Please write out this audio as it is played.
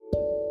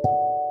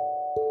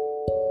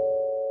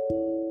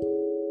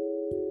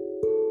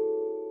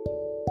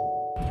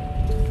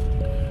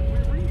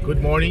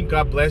Good morning.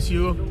 God bless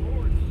you.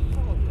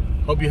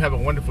 Hope you have a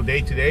wonderful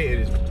day today. It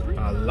is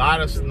a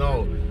lot of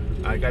snow.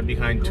 I got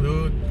behind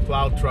 2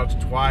 plow trucks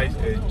twice.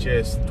 It's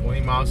just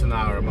 20 miles an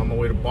hour. I'm on my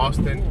way to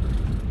Boston.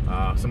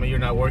 Some of you are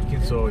not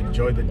working, so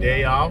enjoy the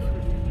day off.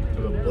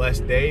 Have a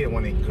blessed day. I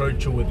want to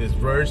encourage you with this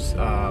verse.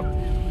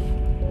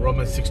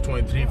 Romans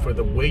 6:23, for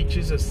the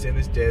wages of sin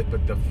is death,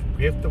 but the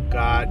gift of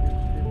God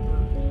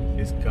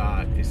is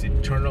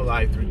eternal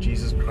life through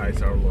Jesus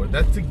Christ our Lord.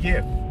 That's the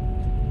gift.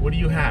 What do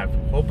you have?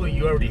 Hopefully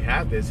you already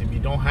have this. If you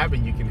don't have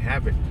it, you can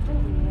have it.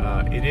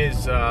 It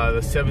is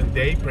the 7th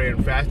day, prayer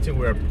and fasting.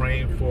 We're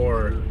praying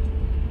for,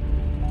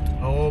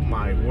 oh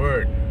my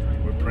word,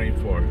 we're praying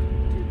for.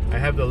 I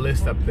have the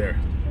list up there.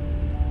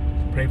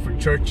 Praying for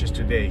churches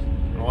today.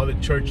 All the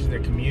churches in the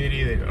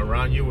community that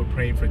around you, we're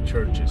praying for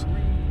churches.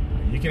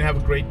 You can have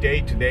a great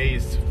day. Today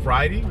is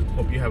Friday.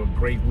 Hope you have a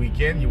great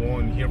weekend. You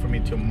won't hear from me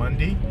until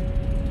Monday.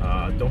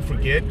 Don't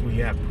forget, we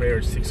have prayer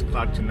at 6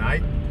 o'clock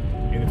tonight.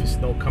 Even if it's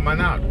snow, come on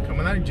out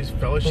and just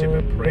fellowship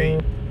and pray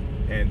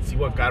and see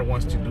what God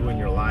wants to do in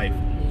your life.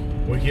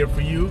 We're here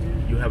for you.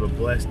 You have a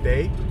blessed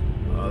day.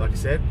 Like I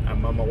said,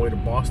 I'm on my way to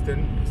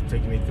Boston. It's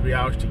taking me 3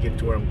 hours to get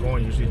to where I'm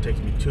going. Usually it takes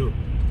me 2.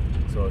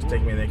 So it's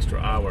taking me an extra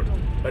hour.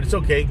 But it's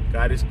okay.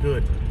 God is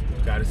good.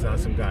 God is an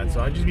awesome God. So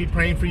I'll just be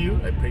praying for you.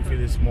 I prayed for you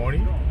this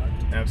morning,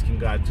 asking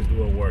God to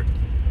do a work.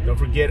 Don't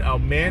forget,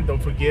 men,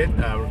 don't forget,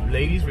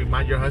 ladies,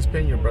 remind your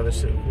husband, your brother,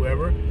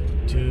 whoever,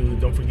 to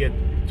don't forget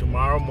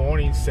tomorrow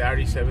morning,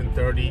 Saturday,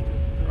 7:30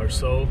 or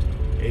so,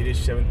 8ish,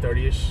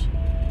 7:30ish,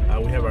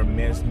 we have our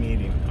men's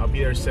meeting. I'll be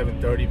there at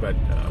 7:30, but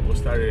we'll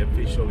start it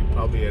officially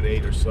probably at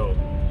 8 or so,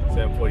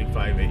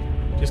 7:45, 8.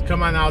 Just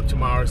come on out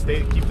tomorrow.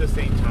 Keep the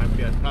same time.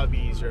 Yeah, it's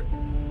probably easier.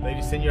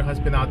 Ladies, send your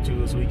husband out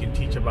too so we can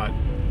teach about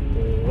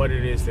what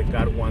it is that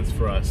God wants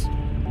for us.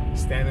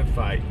 Stand and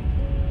fight.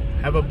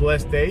 Have a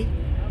blessed day.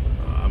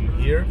 I'm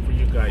here for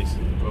you guys.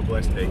 Have a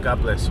blessed day.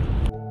 God bless you.